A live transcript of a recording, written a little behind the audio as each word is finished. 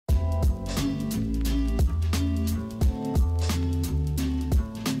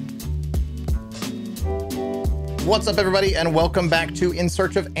What's up, everybody, and welcome back to In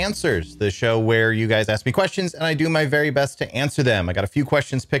Search of Answers, the show where you guys ask me questions and I do my very best to answer them. I got a few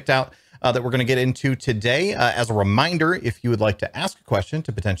questions picked out that we're going to get into today. As a reminder, if you would like to ask a question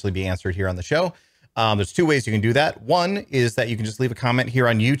to potentially be answered here on the show, there's two ways you can do that. One is that you can just leave a comment here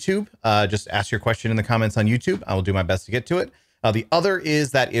on YouTube. Just ask your question in the comments on YouTube. I will do my best to get to it. The other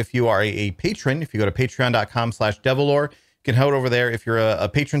is that if you are a patron, if you go to patreon.com/devilore, you can head over there. If you're a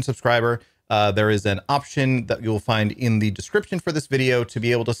patron subscriber, there is an option that you'll find in the description for this video to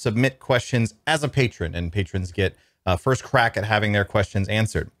be able to submit questions as a patron, and patrons get first crack at having their questions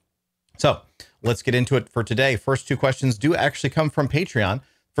answered. So let's get into it for today. First two questions do actually come from Patreon.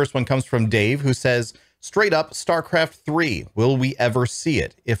 First one comes from Dave, who says, straight up, Starcraft 3, will we ever see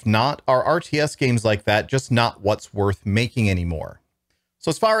it? If not, are RTS games like that just not what's worth making anymore? So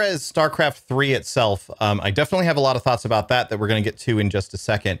as far as Starcraft 3 itself, I definitely have a lot of thoughts about that we're going to get to in just a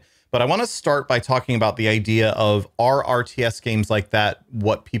second. But I want to start by talking about the idea of, are RTS games like that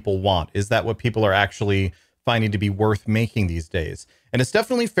what people want? Is that what people are actually finding to be worth making these days? And it's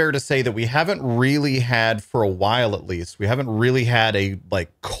definitely fair to say that we haven't really had, for a while at least, we haven't really had a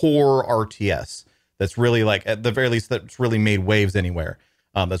core RTS that's really, at the very least, that's really made waves anywhere.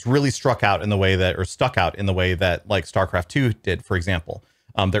 That's really struck out in the way that, or stuck out in the way that StarCraft 2 did, for example.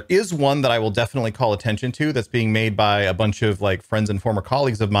 There is one that I will definitely call attention to that's being made by a bunch of friends and former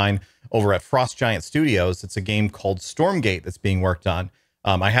colleagues of mine over at Frost Giant Studios. It's a game called Stormgate that's being worked on.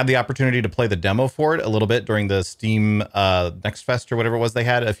 I had the opportunity to play the demo for it a little bit during the Steam Next Fest or whatever it was they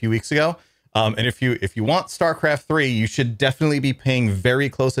had a few weeks ago. And if you want StarCraft 3, you should definitely be paying very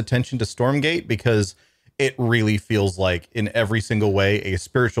close attention to Stormgate, because it really feels like, in every single way, a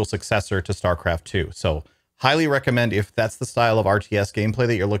spiritual successor to StarCraft 2. So highly recommend, if that's the style of RTS gameplay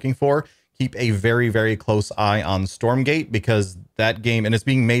that you're looking for, keep a very, very close eye on Stormgate, because that game, and it's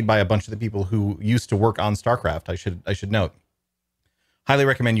being made by a bunch of the people who used to work on StarCraft, I should note. Highly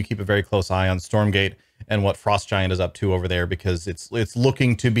recommend you keep a very close eye on Stormgate and what Frost Giant is up to over there, because it's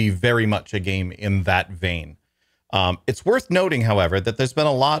looking to be very much a game in that vein. It's worth noting, however, that there's been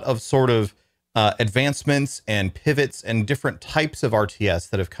a lot of sort of advancements and pivots and different types of RTS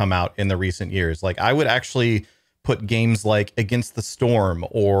that have come out in the recent years. I would actually put games like Against the Storm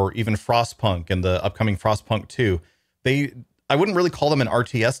or even Frostpunk and the upcoming Frostpunk 2. I wouldn't really call them an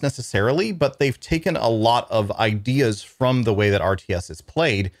RTS necessarily, but they've taken a lot of ideas from the way that RTS is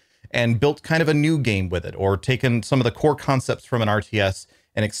played and built kind of a new game with it, or taken some of the core concepts from an RTS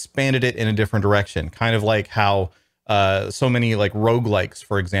and expanded it in a different direction. Kind of like how so many roguelikes,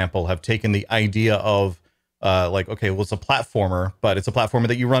 for example, have taken the idea of okay, well, it's a platformer, but it's a platformer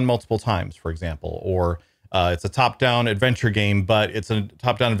that you run multiple times, for example, or it's a top-down adventure game, but it's a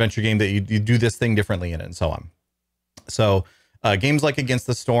top-down adventure game that you do this thing differently in it, and so on. So games like Against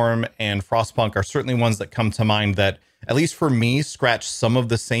the Storm and Frostpunk are certainly ones that come to mind that, at least for me, scratch some of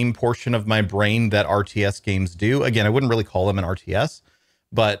the same portion of my brain that RTS games do. Again, I wouldn't really call them an RTS,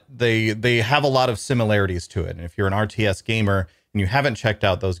 but they have a lot of similarities to it. And if you're an RTS gamer and you haven't checked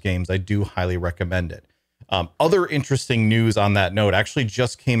out those games, I do highly recommend it. Other interesting news on that note actually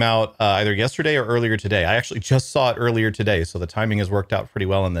just came out either yesterday or earlier today. I actually just saw it earlier today, so the timing has worked out pretty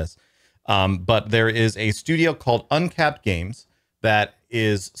well in this. But there is a studio called Uncapped Games that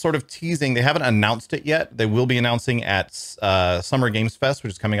is sort of teasing. They haven't announced it yet. They will be announcing at Summer Games Fest,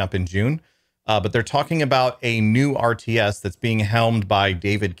 which is coming up in June. But they're talking about a new RTS that's being helmed by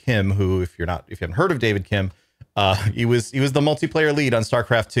David Kim, who, if you haven't heard of David Kim, he was the multiplayer lead on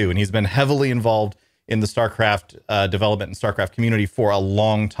StarCraft 2, and he's been heavily involved in the StarCraft development and StarCraft community for a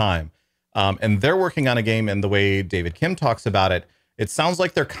long time. And they're working on a game, and the way David Kim talks about it, it sounds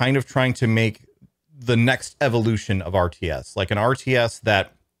like they're kind of trying to make the next evolution of RTS, like an RTS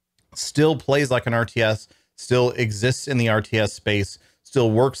that still plays like an RTS, still exists in the RTS space, still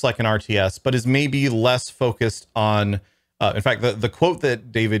works like an RTS, but is maybe less focused on, in fact, the quote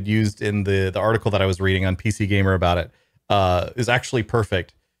that David used in the article that I was reading on PC Gamer about it is actually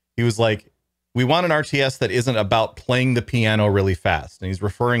perfect. He was like, we want an RTS that isn't about playing the piano really fast. And he's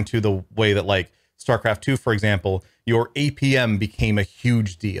referring to the way that StarCraft 2, for example, your APM became a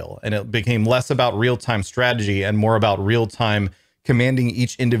huge deal, and it became less about real-time strategy and more about real-time commanding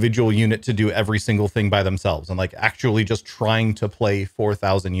each individual unit to do every single thing by themselves, and actually just trying to play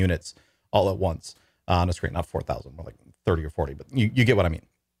 4,000 units all at once on a screen. Not 4,000, more like 30 or 40, but you get what I mean.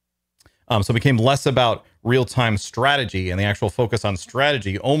 So it became less about real-time strategy, and the actual focus on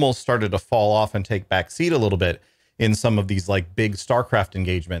strategy almost started to fall off and take backseat a little bit in some of these big StarCraft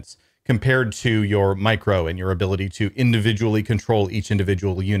engagements, compared to your micro and your ability to individually control each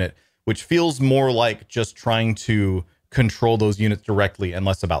individual unit, which feels more like just trying to control those units directly and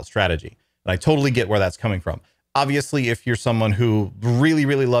less about strategy. And I totally get where that's coming from. Obviously, if you're someone who really,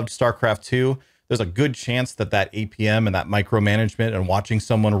 really loved StarCraft 2, there's a good chance that that APM and that micromanagement and watching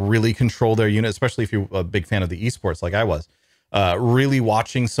someone really control their unit, especially if you're a big fan of the esports like I was, really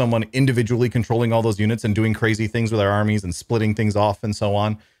watching someone individually controlling all those units and doing crazy things with their armies and splitting things off and so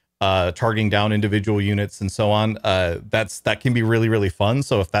on, targeting down individual units and so on. That can be really, really fun.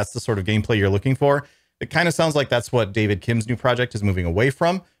 So if that's the sort of gameplay you're looking for, it kind of sounds like that's what David Kim's new project is moving away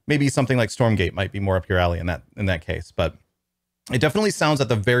from. Maybe something like Stormgate might be more up your alley in that case, but it definitely sounds at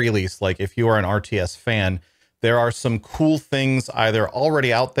the very least like if you are an RTS fan, there are some cool things either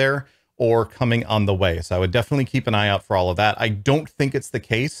already out there or coming on the way. So I would definitely keep an eye out for all of that. I don't think it's the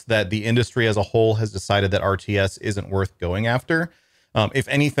case that the industry as a whole has decided that RTS isn't worth going after. If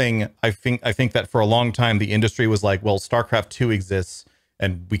anything, I think that for a long time, the industry was like, well, StarCraft 2 exists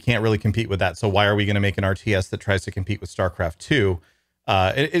and we can't really compete with that. So why are we going to make an RTS that tries to compete with StarCraft 2?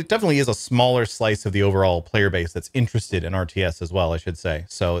 It definitely is a smaller slice of the overall player base that's interested in RTS as well, I should say.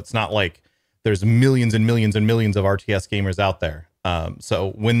 So it's not like there's millions and millions and millions of RTS gamers out there.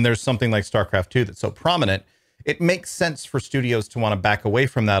 So when there's something like StarCraft 2 that's so prominent, it makes sense for studios to want to back away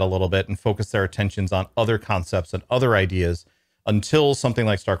from that a little bit and focus their attentions on other concepts and other ideas until something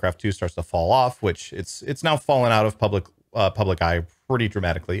like StarCraft 2 starts to fall off, which it's now fallen out of public eye pretty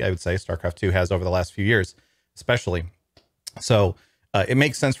dramatically, I would say. StarCraft 2 has over the last few years, especially. So it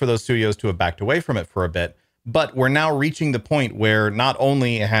makes sense for those studios to have backed away from it for a bit. But we're now reaching the point where not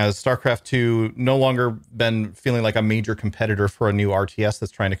only has StarCraft 2 no longer been feeling like a major competitor for a new RTS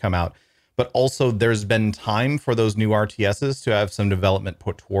that's trying to come out, but also there's been time for those new RTSs to have some development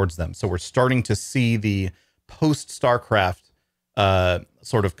put towards them. So we're starting to see the post-StarCraft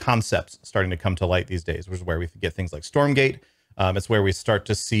sort of concepts starting to come to light these days, which is where we get things like Stormgate. It's where we start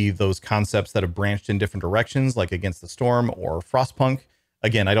to see those concepts that have branched in different directions, like Against the Storm or Frostpunk.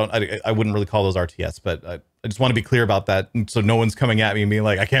 Again, I wouldn't really call those RTS, but I just want to be clear about that, so no one's coming at me and being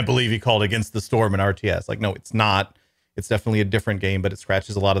like, I can't believe he called Against the Storm an RTS. Like, no, it's not. It's definitely a different game, but it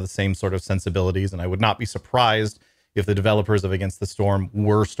scratches a lot of the same sort of sensibilities, and I would not be surprised if the developers of Against the Storm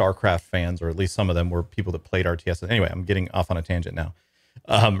were StarCraft fans, or at least some of them were people that played RTS. Anyway, I'm getting off on a tangent now.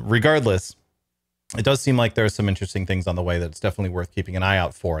 Regardless, it does seem like there are some interesting things on the way that's definitely worth keeping an eye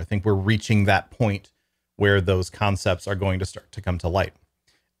out for. I think we're reaching that point where those concepts are going to start to come to light.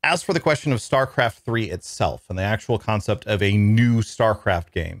 As for the question of StarCraft 3 itself and the actual concept of a new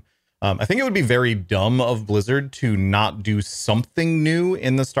StarCraft game, I think it would be very dumb of Blizzard to not do something new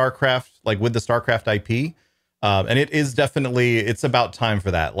in the StarCraft, like with the StarCraft IP. And it is definitely, it's about time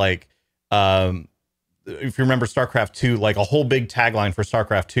for that. Like, if you remember StarCraft 2, like a whole big tagline for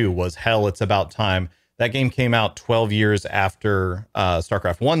StarCraft 2 was hell, it's about time. That game came out 12 years after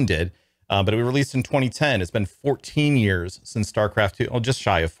StarCraft 1 did. But it was released in 2010. It's been 14 years since StarCraft 2, well, just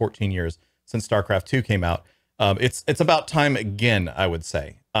shy of 14 years since StarCraft 2 came out. It's about time again, I would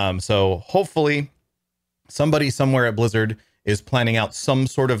say. So hopefully somebody somewhere at Blizzard is planning out some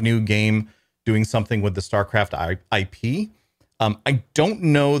sort of new game, doing something with the StarCraft IP. I don't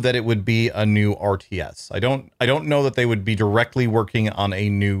know that it would be a new RTS. I don't know that they would be directly working on a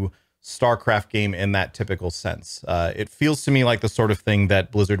new StarCraft game in that typical sense. It feels to me like the sort of thing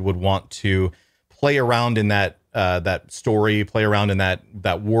that Blizzard would want to play around in that story, play around in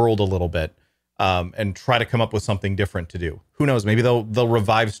that world a little bit, and try to come up with something different to do. Who knows? Maybe they'll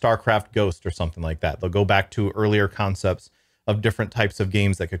revive StarCraft Ghost or something like that. They'll go back to earlier concepts of different types of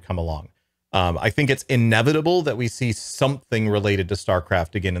games that could come along. I think it's inevitable that we see something related to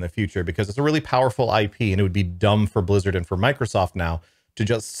StarCraft again in the future, because it's a really powerful IP, and it would be dumb for Blizzard and for Microsoft now to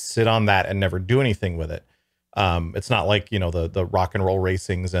just sit on that and never do anything with it. It's not like, you know, the rock and roll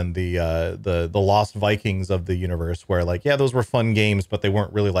racings and the Lost Vikings of the universe, where like, yeah, those were fun games, but they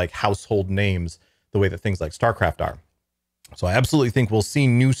weren't really like household names the way that things like StarCraft are. So I absolutely think we'll see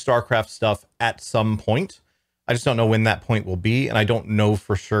new StarCraft stuff at some point. I just don't know when that point will be, and I don't know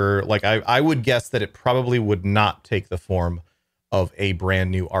for sure. Like, I would guess that it probably would not take the form of a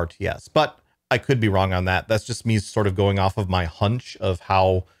brand new RTS, but I could be wrong on that. That's just me sort of going off of my hunch of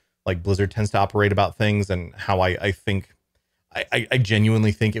how like Blizzard tends to operate about things, and how I think, I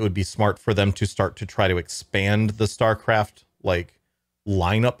genuinely think it would be smart for them to start to try to expand the StarCraft like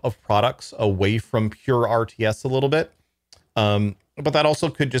lineup of products away from pure RTS a little bit. But that also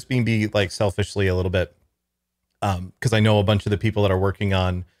could just be like selfishly a little bit, because I know a bunch of the people that are working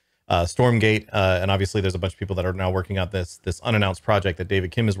on Stormgate, and obviously there's a bunch of people that are now working on this unannounced project that David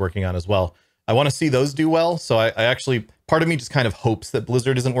Kim is working on as well. I want to see those do well. So I actually, part of me just kind of hopes that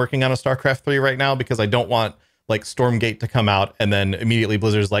Blizzard isn't working on a StarCraft 3 right now, because I don't want like Stormgate to come out and then immediately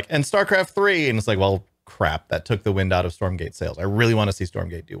Blizzard's like, and StarCraft 3. And it's like, well, crap, that took the wind out of Stormgate sales. I really want to see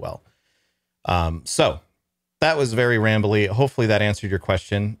Stormgate do well. So That was very rambly. Hopefully that answered your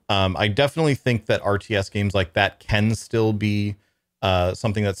question. I definitely think that RTS games like that can still be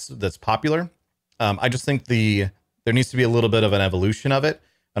something that's popular. I just think there needs to be a little bit of an evolution of it.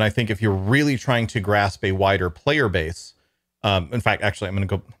 And I think if you're really trying to grasp a wider player base, in fact, actually, I'm going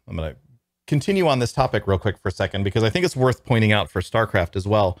to continue on this topic real quick for a second, because I think it's worth pointing out for StarCraft as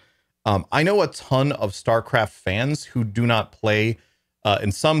well. I know a ton of StarCraft fans who do not play,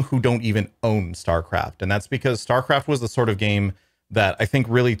 and some who don't even own StarCraft. And that's because StarCraft was the sort of game that I think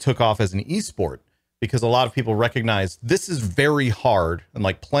really took off as an esport, because a lot of people recognize this is very hard. And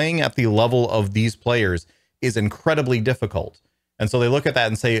like playing at the level of these players is incredibly difficult. And so they look at that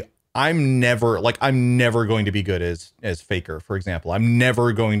and say, I'm never going to be good as Faker, for example. I'm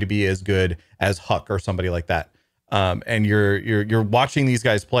never going to be as good as Huck or somebody like that. And you're watching these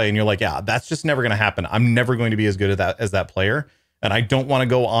guys play and you're like, yeah, that's just never going to happen. I'm never going to be as good as that player. And I don't want to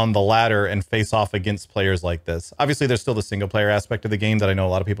go on the ladder and face off against players like this. Obviously, there's still the single player aspect of the game that I know a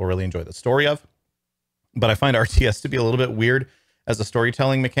lot of people really enjoy the story of. But I find RTS to be a little bit weird as a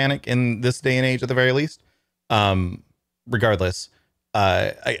storytelling mechanic in this day and age, at the very least. Regardless,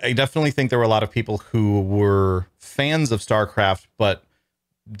 I definitely think there were a lot of people who were fans of StarCraft, but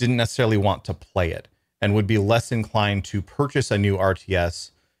didn't necessarily want to play it and would be less inclined to purchase a new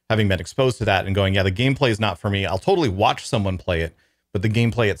RTS, having been exposed to that and going, yeah, the gameplay is not for me. I'll totally watch someone play it, but the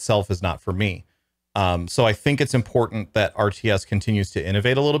gameplay itself is not for me. So I think it's important that RTS continues to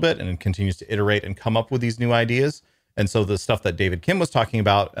innovate a little bit and continues to iterate and come up with these new ideas. And so the stuff that David Kim was talking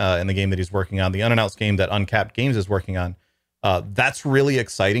about in the game that he's working on, the unannounced game that Uncapped Games is working on, that's really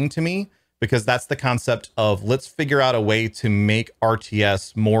exciting to me, because that's the concept of let's figure out a way to make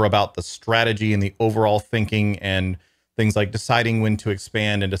RTS more about the strategy and the overall thinking and things like deciding when to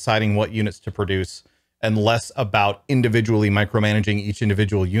expand and deciding what units to produce, and less about individually micromanaging each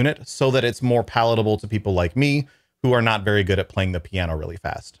individual unit, so that it's more palatable to people like me who are not very good at playing the piano really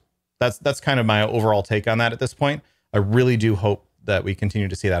fast. That's kind of my overall take on that at this point. I really do hope that we continue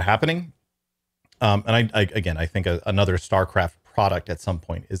to see that happening. And I think another StarCraft product at some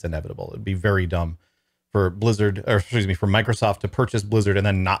point is inevitable. It'd be very dumb for Blizzard, or excuse me, for Microsoft to purchase Blizzard and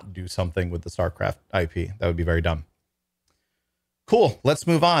then not do something with the StarCraft IP. That would be very dumb. Cool. Let's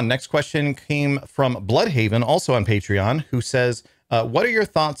move on. Next question came from Bloodhaven, also on Patreon, who says, what are your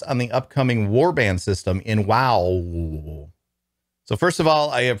thoughts on the upcoming Warband system in WoW? So first of all,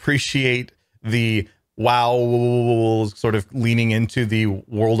 I appreciate the WoW sort of leaning into the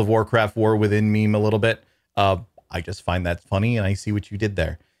World of Warcraft War Within meme a little bit. I just find that funny, and I see what you did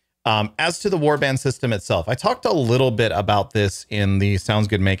there. As to the Warband system itself, I talked a little bit about this in the Sounds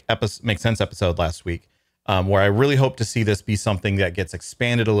Good Make Sense episode last week, where I really hope to see this be something that gets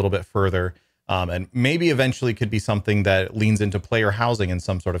expanded a little bit further, and maybe eventually could be something that leans into player housing in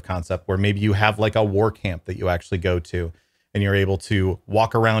some sort of concept, where maybe you have like a war camp that you actually go to, and you're able to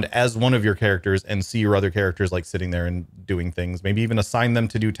walk around as one of your characters and see your other characters like sitting there and doing things, maybe even assign them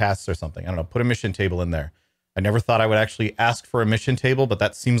to do tasks or something. I don't know, put a mission table in there. I never thought I would actually ask for a mission table, but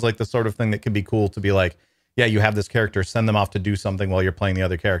that seems like the sort of thing that could be cool to be like, yeah, you have this character, send them off to do something while you're playing the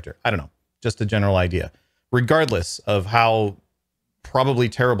other character. I don't know, just a general idea. Regardless of how probably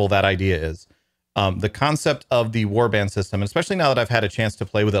terrible that idea is, the concept of the Warband system, and especially now that I've had a chance to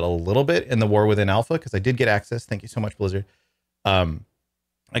play with it a little bit in the War Within Alpha, because I did get access. Thank you so much, Blizzard.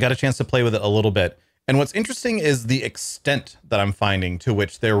 I got a chance to play with it a little bit. And what's interesting is the extent that I'm finding to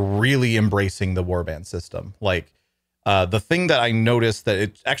which they're really embracing the Warband system. Like, the thing that I noticed that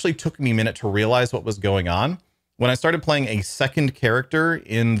it actually took me a minute to realize what was going on. When I started playing a second character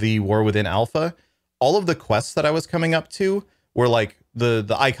in the War Within Alpha, all of the quests that I was coming up to were like,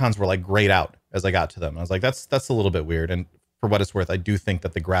 the icons were like grayed out as I got to them. I was like, that's a little bit weird. And for what it's worth, I do think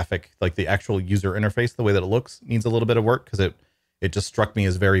that the graphic, like the actual user interface, the way that it looks, needs a little bit of work, because it just struck me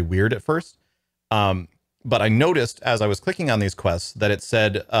as very weird at first. But I noticed as I was clicking on these quests that it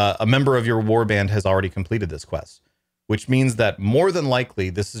said a member of your warband has already completed this quest, which means that more than likely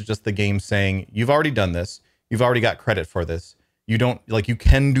this is just the game saying, you've already done this, you've already got credit for this. You don't, like, you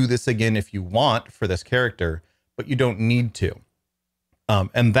can do this again if you want for this character, but you don't need to.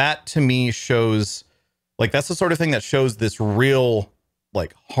 And that to me shows, like, that's the sort of thing that shows this real,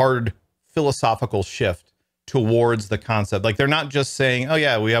 like, hard philosophical shift towards the concept. Like, they're not just saying, oh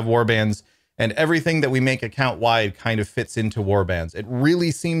yeah, we have warbands and everything that we make account wide kind of fits into warbands. It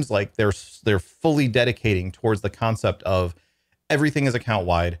really seems like they're fully dedicating towards the concept of everything is account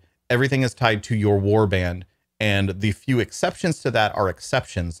wide, everything is tied to your warband, and the few exceptions to that are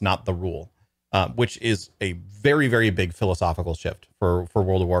exceptions, not the rule. Which is a very, very big philosophical shift for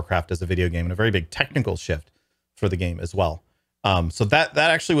World of Warcraft as a video game, and a very big technical shift for the game as well. So that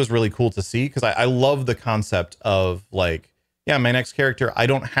actually was really cool to see, because I love the concept of like, yeah, my next character, I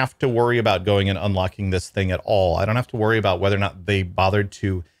don't have to worry about going and unlocking this thing at all. I don't have to worry about whether or not they bothered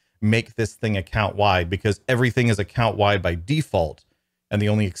to make this thing account wide, because everything is account wide by default. And the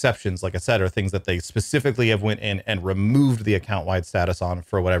only exceptions, like I said, are things that they specifically have went in and removed the account wide status on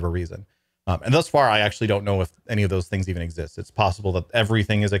for whatever reason. And thus far, I actually don't know if any of those things even exist. It's possible that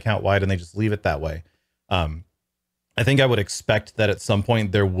everything is account wide and they just leave it that way. I think I would expect that at some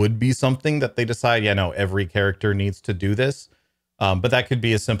point there would be something that they decide, yeah, no, every character needs to do this. But that could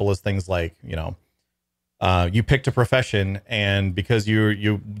be as simple as things like, you know, you picked a profession, and because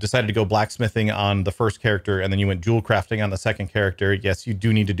you decided to go blacksmithing on the first character and then you went jewel crafting on the second character, yes, you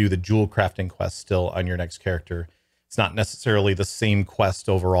do need to do the jewel crafting quest still on your next character. It's not necessarily the same quest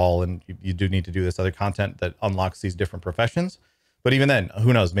overall, and you do need to do this other content that unlocks these different professions. But even then,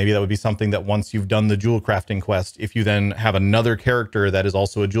 who knows? Maybe that would be something that once you've done the jewel crafting quest, if you then have another character that is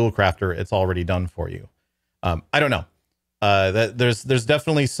also a jewel crafter, it's already done for you. I don't know. There's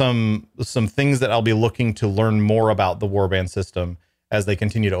definitely some things that I'll be looking to learn more about the Warband system as they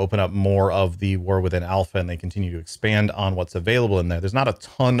continue to open up more of the War Within Alpha, and they continue to expand on what's available in there. There's not a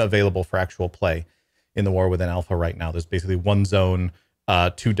ton available for actual play in the War Within Alpha right now. There's basically 1 zone,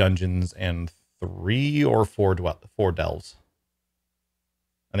 2 dungeons, and 3 or 4 delves.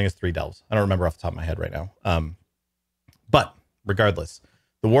 I think it's 3 delves. I don't remember off the top of my head right now. But regardless,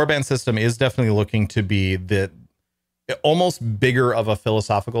 the Warband system is definitely looking to be the almost bigger of a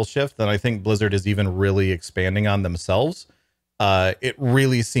philosophical shift than I think Blizzard is even really expanding on themselves. It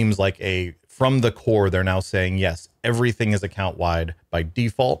really seems like from the core, they're now saying, yes, everything is account wide by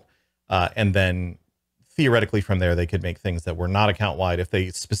default. And then theoretically from there, they could make things that were not account wide if they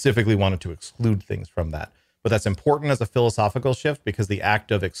specifically wanted to exclude things from that. But that's important as a philosophical shift, because the act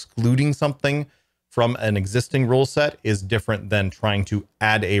of excluding something from an existing rule set is different than trying to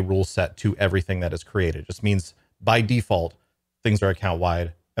add a rule set to everything that is created. It just means by default, things are account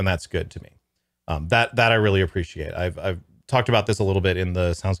wide, and that's good to me. That I really appreciate. I've talked about this a little bit in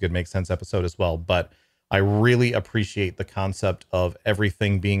the Sounds Good Makes Sense episode as well, but I really appreciate the concept of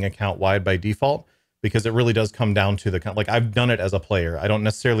everything being account wide by default, because it really does come down to like, I've done it as a player. I don't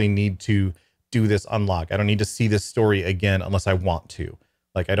necessarily need to do this unlock. I don't need to see this story again unless I want to.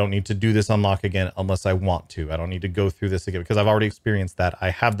 Like, I don't need to do this unlock again unless I want to. I don't need to go through this again because I've already experienced that.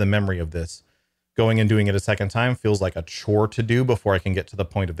 I have the memory of this. Going and doing it a second time feels like a chore to do before I can get to the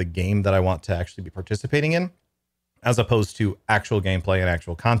point of the game that I want to actually be participating in, as opposed to actual gameplay and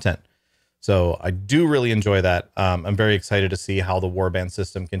actual content. So I do really enjoy that. I'm very excited to see how the Warband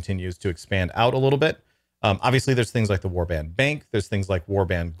system continues to expand out a little bit. Obviously, there's things like the Warband Bank. There's things like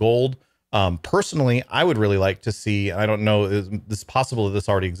Warband Gold. Personally, I would really like to see, and I don't know, it's possible that this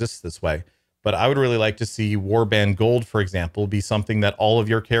already exists this way, but I would really like to see Warband Gold, for example, be something that all of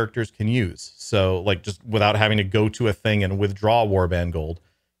your characters can use. So like, just without having to go to a thing and withdraw Warband Gold.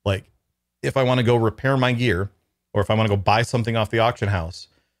 Like, if I want to go repair my gear, or if I want to go buy something off the auction house,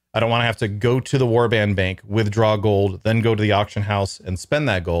 I don't want to have to go to the Warband Bank, withdraw gold, then go to the auction house and spend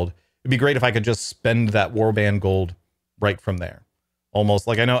that gold. It'd be great if I could just spend that Warband Gold right from there. Almost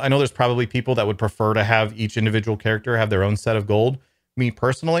like, I know there's probably people that would prefer to have each individual character have their own set of gold. Me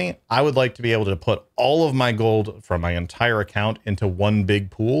personally, I would like to be able to put all of my gold from my entire account into one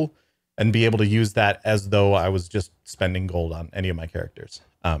big pool and be able to use that as though I was just spending gold on any of my characters.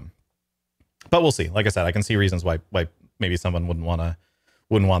 But we'll see. Like I said, I can see reasons why maybe someone wouldn't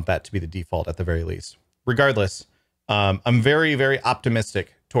want that to be the default at the very least. Regardless, I'm very, very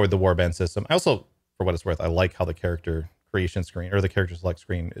optimistic toward the Warband system. I also, for what it's worth, I like how the character creation screen, or the character select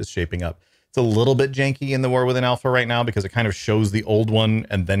screen, is shaping up. It's a little bit janky in the War Within Alpha right now because it kind of shows the old one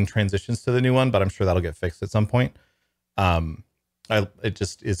and then transitions to the new one, but I'm sure that'll get fixed at some point. It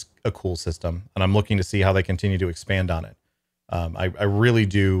just is a cool system, and I'm looking to see how they continue to expand on it. I really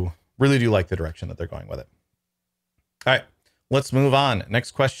do like the direction that they're going with it. All right, let's move on.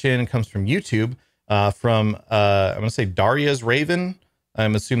 Next question comes from YouTube, from I'm going to say Daria's Raven.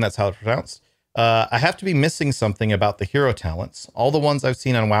 I'm assuming that's how it's pronounced. I have to be missing something about the hero talents. All the ones I've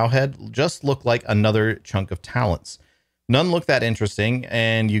seen on Wowhead just look like another chunk of talents. None look that interesting,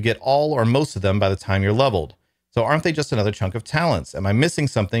 and you get all or most of them by the time you're leveled. So aren't they just another chunk of talents? Am I missing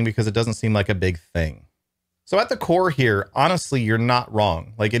something because it doesn't seem like a big thing? So at the core here, honestly, you're not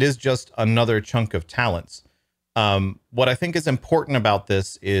wrong. Like, it is just another chunk of talents. What I think is important about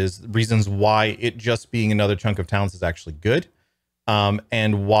this is reasons why it just being another chunk of talents is actually good.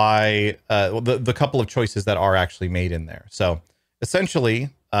 And why the couple of choices that are actually made in there. So essentially,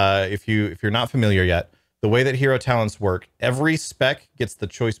 if you're not familiar yet, the way that hero talents work, every spec gets the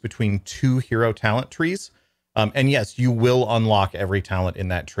choice between 2 hero talent trees. And yes, you will unlock every talent in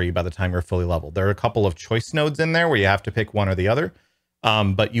that tree by the time you're fully leveled. There are a couple of choice nodes in there where you have to pick one or the other,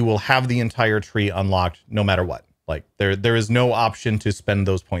 but you will have the entire tree unlocked no matter what. Like there is no option to spend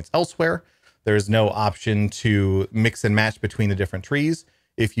those points elsewhere. There is no option to mix and match between the different trees.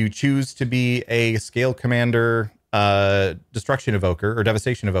 If you choose to be a scale commander, destruction evoker or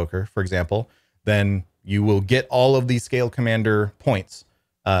devastation evoker, for example, then you will get all of these scale commander points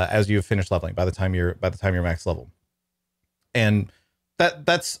as you have finished leveling by the time you're max level. And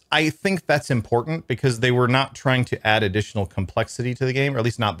I think that's important because they were not trying to add additional complexity to the game, or at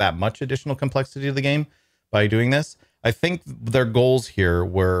least not that much additional complexity to the game by doing this. I think their goals here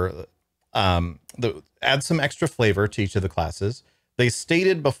were add some extra flavor to each of the classes. They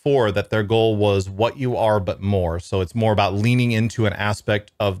stated before that their goal was what you are, but more. So it's more about leaning into an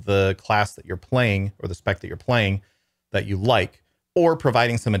aspect of the class that you're playing or the spec that you're playing that you like, or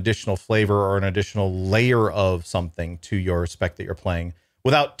providing some additional flavor or an additional layer of something to your spec that you're playing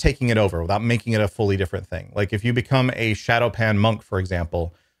without taking it over, without making it a fully different thing. Like if you become a Shadowpan Monk, for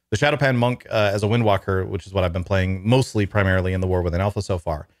example, the Shadowpan Monk as a Windwalker, which is what I've been playing mostly primarily in the War Within Alpha so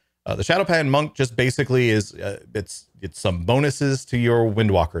far. The Shadowpan Monk just basically is, it's some bonuses to your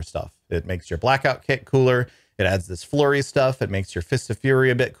Windwalker stuff. It makes your Blackout kit cooler. It adds this flurry stuff. It makes your Fist of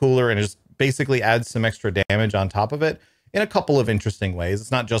Fury a bit cooler, and it just basically adds some extra damage on top of it in a couple of interesting ways.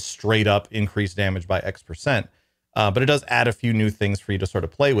 It's not just straight up increased damage by X%, but it does add a few new things for you to sort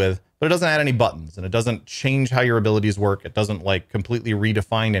of play with, but it doesn't add any buttons, and it doesn't change how your abilities work. It doesn't like completely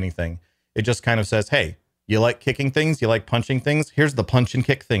redefine anything. It just kind of says, hey, you like kicking things, you like punching things, here's the punch and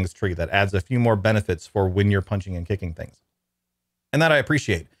kick things tree that adds a few more benefits for when you're punching and kicking things. And that I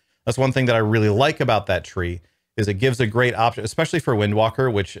appreciate. That's one thing that I really like about that tree, is it gives a great option, especially for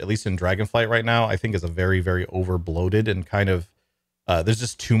Windwalker, which at least in Dragonflight right now, I think is a very, very over bloated and kind of, there's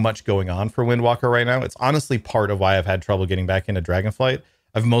just too much going on for Windwalker right now. It's honestly part of why I've had trouble getting back into Dragonflight.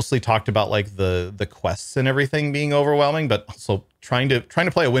 I've mostly talked about like the quests and everything being overwhelming, but also trying to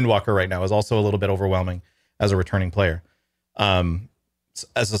play a Windwalker right now is also a little bit overwhelming as a returning player.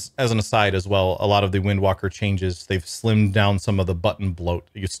 As an aside as well, a lot of the Windwalker changes, they've slimmed down some of the button bloat.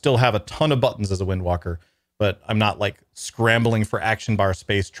 You still have a ton of buttons as a Windwalker, but I'm not like scrambling for action bar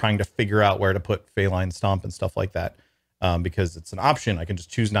space trying to figure out where to put Feline Stomp and stuff like that, because it's an option. I can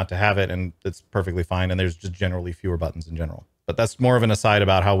just choose not to have it, and it's perfectly fine, and there's just generally fewer buttons in general. But that's more of an aside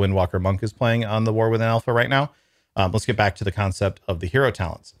about how Windwalker Monk is playing on the War Within Alpha right now. Let's get back to the concept of the hero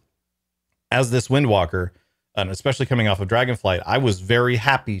talents. As this Windwalker, and especially coming off of Dragonflight, I was very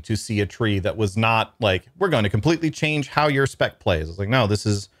happy to see a tree that was not like, we're going to completely change how your spec plays. It's like, no, this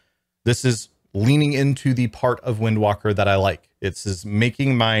is leaning into the part of Windwalker that I like. It's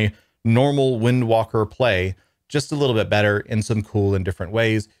making my normal Windwalker play just a little bit better in some cool and different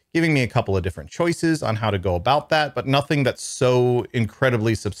ways, giving me a couple of different choices on how to go about that, but nothing that's so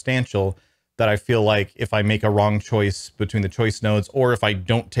incredibly substantial that I feel like if I make a wrong choice between the choice nodes, or if I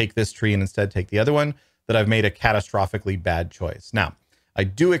don't take this tree and instead take the other one, that I've made a catastrophically bad choice. Now, I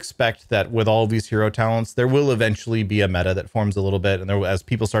do expect that with all of these hero talents, there will eventually be a meta that forms a little bit, and there, as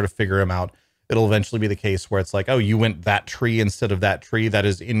people start to figure them out, it'll eventually be the case where it's like, oh, you went that tree instead of that tree. That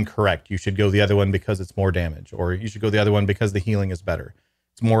is incorrect. You should go the other one because it's more damage, or you should go the other one because the healing is better.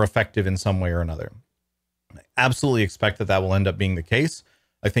 It's more effective in some way or another. I absolutely expect that that will end up being the case.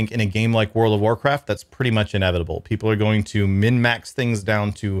 I think in a game like World of Warcraft, that's pretty much inevitable. People are going to min-max things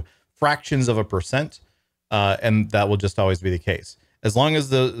down to fractions of a percent, and that will just always be the case. As long as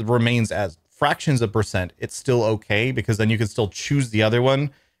the remains as fractions of percent, it's still okay, because then you can still choose the other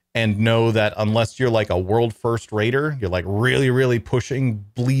one and know that unless you're like a world first raider, you're like really, really pushing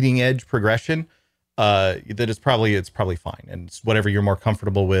bleeding edge progression, that it's probably fine. And it's whatever you're more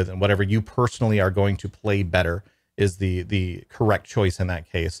comfortable with and whatever you personally are going to play better is the correct choice in that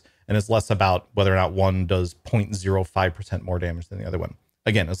case. And it's less about whether or not one does 0.05% more damage than the other one.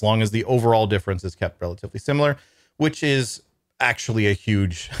 Again, as long as the overall difference is kept relatively similar, which is actually a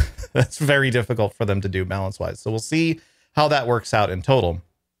huge, that's very difficult for them to do balance wise. So we'll see how that works out in total.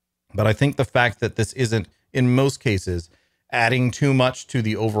 But I think the fact that this isn't, in most cases, adding too much to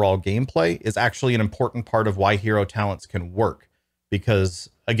the overall gameplay is actually an important part of why hero talents can work. Because,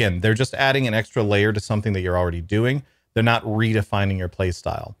 again, they're just adding an extra layer to something that you're already doing. They're not redefining your play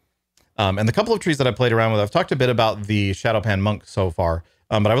style. And the couple of trees that I played around with, I've talked a bit about the Shadowpan Monk so far,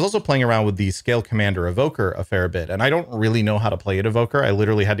 but I was also playing around with the Scale Commander Evoker a fair bit. And I don't really know how to play an Evoker. I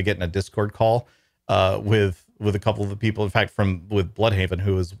literally had to get in a Discord call with a couple of the people, in fact, with Bloodhaven,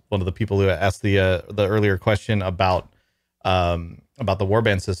 who was one of the people who asked the earlier question about the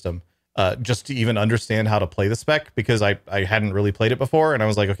Warband system. just to even understand how to play the spec, because I hadn't really played it before. And I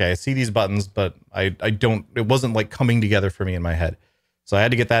was like, okay, I see these buttons, but I don't, it wasn't like coming together for me in my head. So I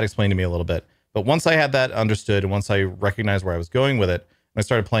had to get that explained to me a little bit. But once I had that understood, and once I recognized where I was going with it, and I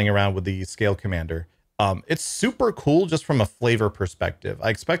started playing around with the scale commander, it's super cool just from a flavor perspective. I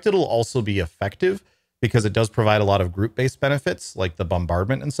expect it'll also be effective because it does provide a lot of group-based benefits like the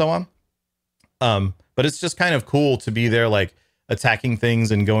bombardment and so on. But it's just kind of cool to be there, like attacking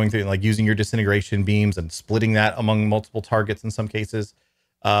things and going through, like using your disintegration beams and splitting that among multiple targets in some cases.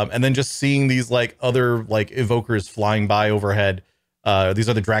 And then just seeing these like other like evokers flying by overhead. These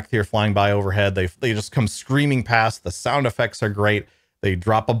other Drakthir flying by overhead. They just come screaming past. The sound effects are great. They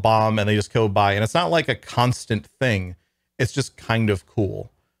drop a bomb and they just go by. And it's not like a constant thing. It's just kind of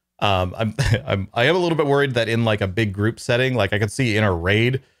cool. I am a little bit worried that in like a big group setting, like I could see in a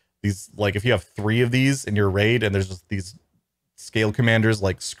raid, these, like if you have 3 of these in your raid and there's just these scale commanders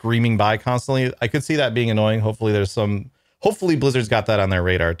like screaming by constantly, I could see that being annoying. Hopefully Blizzard's got that on their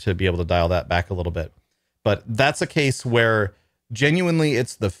radar to be able to dial that back a little bit. But that's a case where genuinely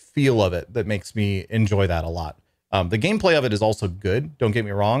it's the feel of it that makes me enjoy that a lot. The gameplay of it is also good, don't get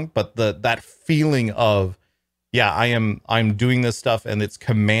me wrong, but that feeling of, yeah, I'm doing this stuff and it's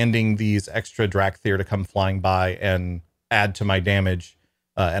commanding these extra Drakthir to come flying by and add to my damage,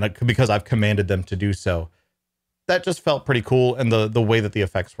 because I've commanded them to do so. That just felt pretty cool, and the way that the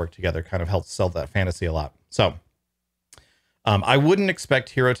effects work together kind of helped sell that fantasy a lot. So I wouldn't expect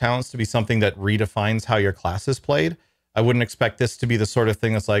hero talents to be something that redefines how your class is played. I wouldn't expect this to be the sort of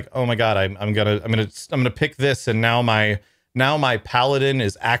thing that's like, oh my god, I'm gonna pick this, and now my paladin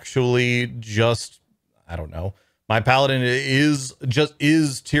is actually just, I don't know, my paladin is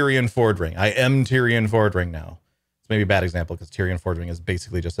Tyrion Fordring. I am Tyrion Fordring now. It's maybe a bad example because Tyrion Fordring is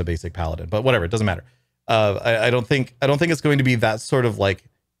basically just a basic paladin, but whatever, it doesn't matter. I don't think it's going to be that sort of like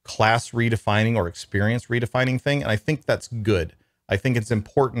class redefining or experience redefining thing. And I think that's good. I think it's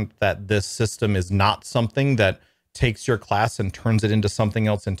important that this system is not something that takes your class and turns it into something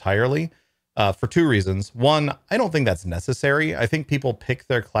else entirely, for 2 reasons. One, I don't think that's necessary. I think people pick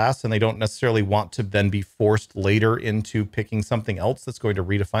their class and they don't necessarily want to then be forced later into picking something else that's going to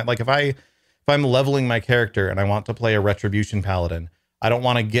redefine. Like if I'm leveling my character and I want to play a Retribution Paladin, I don't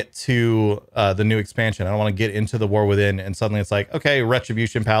want to get to the new expansion. I don't want to get into the War Within and suddenly it's like, okay,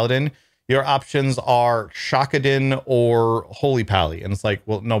 Retribution Paladin, your options are Shakadin or Holy Pally. And it's like,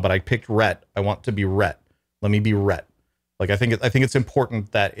 well, no, but I picked Ret. I want to be Ret. Let me be Ret. Like, I think it's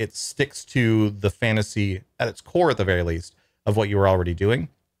important that it sticks to the fantasy at its core, at the very least, of what you were already doing,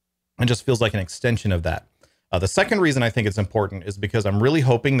 and just feels like an extension of that. The second reason I think it's important is because I'm really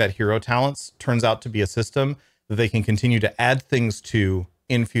hoping that hero talents turns out to be a system that they can continue to add things to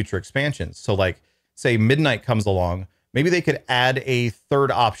in future expansions. So like, say Midnight comes along, maybe they could add a 3rd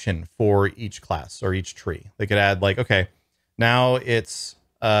option for each class or each tree. They could add like, okay, now it's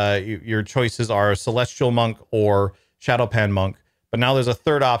your choices are Celestial Monk or Shadowpan Monk, but now there's a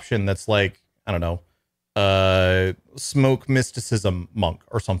 3rd option that's like, I don't know, Smoke Mysticism Monk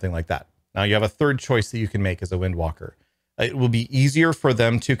or something like that. Now you have a 3rd choice that you can make as a Windwalker. It will be easier for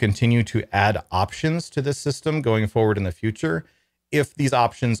them to continue to add options to this system going forward in the future if these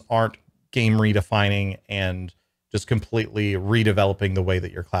options aren't game redefining and just completely redeveloping the way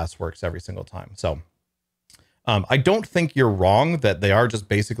that your class works every single time. So I don't think you're wrong that they are just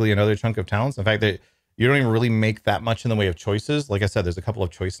basically another chunk of talents. In fact, you don't even really make that much in the way of choices. Like I said, there's a couple of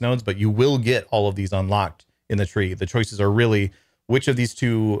choice nodes, but you will get all of these unlocked in the tree. The choices are really, which of these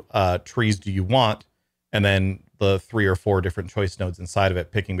 2 trees do you want? And then the 3 or 4 different choice nodes inside of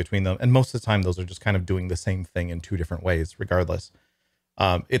it, picking between them. And most of the time, those are just kind of doing the same thing in 2 different ways, regardless.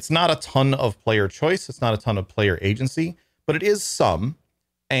 It's not a ton of player choice. It's not a ton of player agency, but it is some.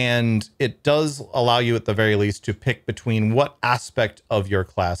 And it does allow you, at the very least, to pick between what aspect of your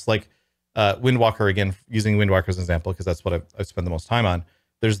class, like Windwalker, again, using Windwalker as an example, because that's what I've spent the most time on.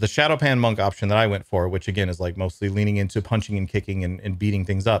 There's the Shadowpan Monk option that I went for, which again is like mostly leaning into punching and kicking and beating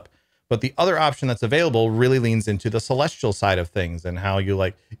things up. But the other option that's available really leans into the celestial side of things and how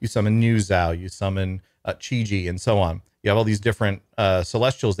you summon New Zhao, you summon Chi-Ji, and so on. You have all these different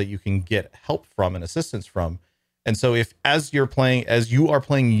celestials that you can get help from and assistance from. And so if as you are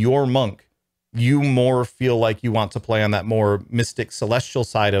playing your monk, you more feel like you want to play on that more mystic celestial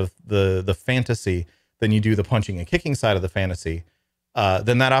side of the fantasy than you do the punching and kicking side of the fantasy,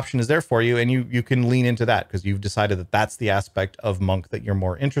 then that option is there for you, and you can lean into that because you've decided that that's the aspect of monk that you're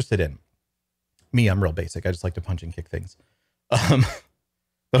more interested in. Me, I'm real basic. I just like to punch and kick things.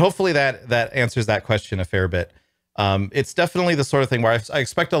 But hopefully that answers that question a fair bit. It's definitely the sort of thing where I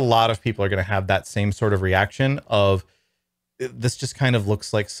expect a lot of people are going to have that same sort of reaction of, this just kind of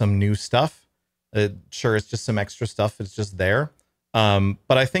looks like some new stuff. Sure, it's just some extra stuff. It's just there.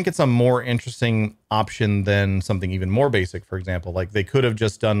 But I think it's a more interesting option than something even more basic. For example, like they could have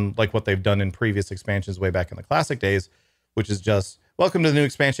just done like what they've done in previous expansions way back in the classic days, which is just welcome to the new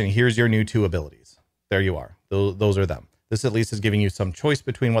expansion. Here's your new 2 abilities. There you are. Those are them. This at least is giving you some choice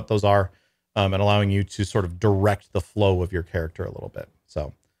between what those are, and allowing you to sort of direct the flow of your character a little bit.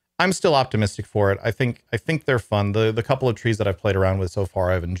 So I'm still optimistic for it. I think they're fun. The couple of trees that I've played around with so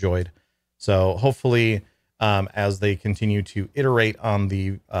far, I've enjoyed. So hopefully, as they continue to iterate on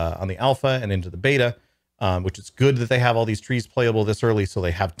the alpha and into the beta, which is good that they have all these trees playable this early, so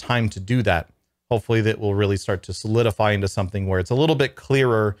they have time to do that. Hopefully that will really start to solidify into something where it's a little bit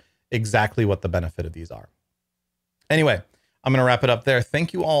clearer exactly what the benefit of these are. Anyway, I'm going to wrap it up there.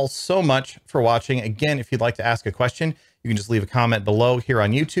 Thank you all so much for watching. Again, if you'd like to ask a question, you can just leave a comment below here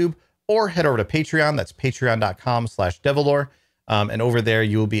on YouTube or head over to Patreon. That's patreon.com/Devilore. And over there,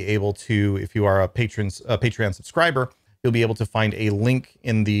 you will be able to, if you are a Patreon subscriber, you'll be able to find a link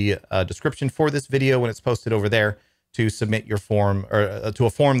in the description for this video when it's posted over there to submit your form, or to a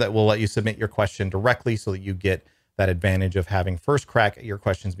form that will let you submit your question directly so that you get that advantage of having first crack at your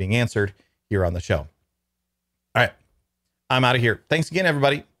questions being answered here on the show. All right, I'm out of here. Thanks again,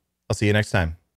 everybody. I'll see you next time.